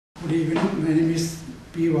Good evening, my name is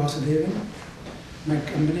P. Vasudevan. My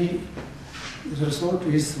company resort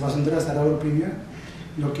is Vasundhara Sarovar Premier,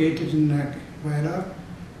 located in Vayala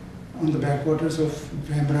on the backwaters of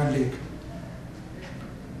Vembrand Lake.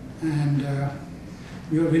 And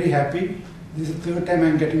we are very happy. This is the third time I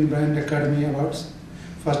am getting Brand Academy Awards.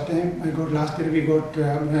 First time I got, last year we got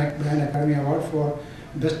Brand Academy Award for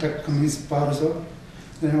Best Company Spa Resort.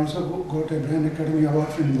 Then I also got a Brand Academy Award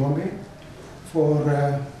from Bombay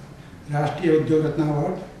for Rashtriya Udyog Ratna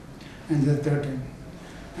Award, and the third time.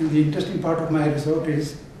 And the interesting part of my resort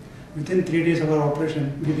is, within 3 days of our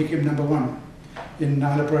operation, we became #1 in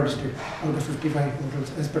Alappuzha district out of 55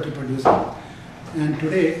 hotels as per producer. And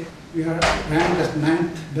today we are ranked as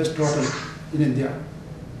 9th best hotel in India.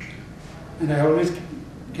 And I always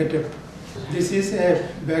get up. This is a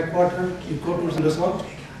backwater ecotourism resort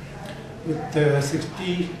with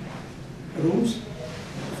 60 rooms,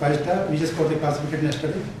 5-star. We just got the classification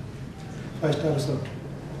yesterday. 5-star resort.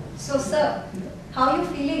 So, sir, how are you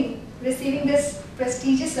feeling receiving this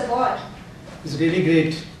prestigious award? It's really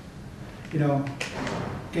great. You know,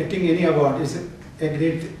 getting any award is a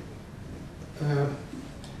great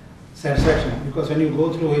satisfaction, because when you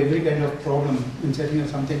go through every kind of problem in setting up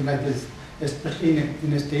something like this, especially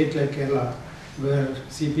in a state like Kerala, where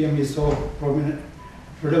CPM is so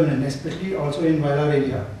predominant, especially also in Vayala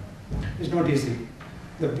area, it's not easy.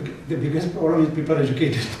 The biggest problem is people are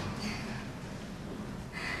educated.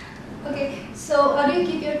 Okay, so how do you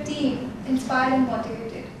keep your team inspired and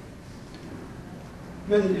motivated?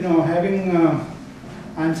 Well, you know,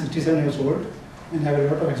 I'm 67 years old and have a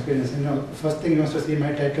lot of experience. You know, first thing you must see,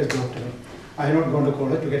 my title is doctor. I have not gone to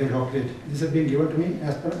college to get a doctorate. This has been given to me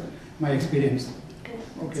as per my experience.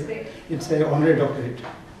 Okay, it's an honorary doctorate.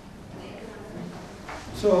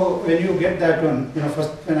 So when you get that one, you know,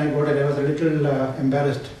 first when I got it, I was a little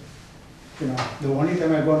embarrassed. You know, the only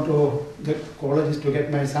time I gone to the college is to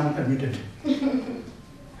get my son admitted.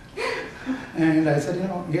 And I said, you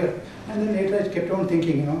know, here. And then later I kept on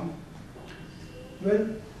thinking, you know, well,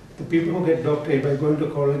 the people who get doctorate by going to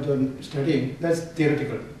college and studying, that's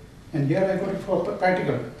theoretical. And here I got it for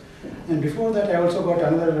practical. And before that, I also got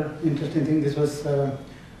another interesting thing. This was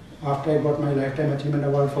after I got my Lifetime Achievement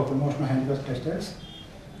Award for Promotion of Handicraft Textiles.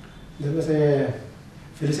 There was a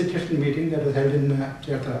felicitation meeting that was held in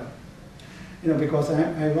Chatra. You know, because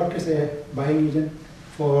I work as a buying agent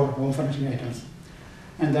for home furnishing items.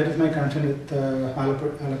 And that is my connection with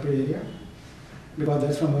Alappuzha area, because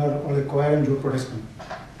that's from where all the coir and jute products come.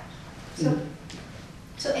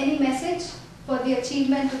 So any message for the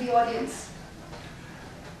achievement to the audience?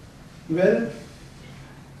 Well,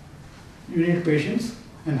 you need patience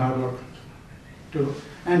and hard work too,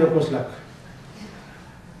 and of course luck.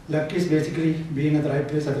 Luck is basically being at the right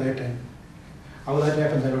place at the right time. How that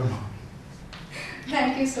happens, I don't know.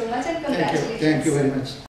 Thank you so much and congratulations. Thank you very much.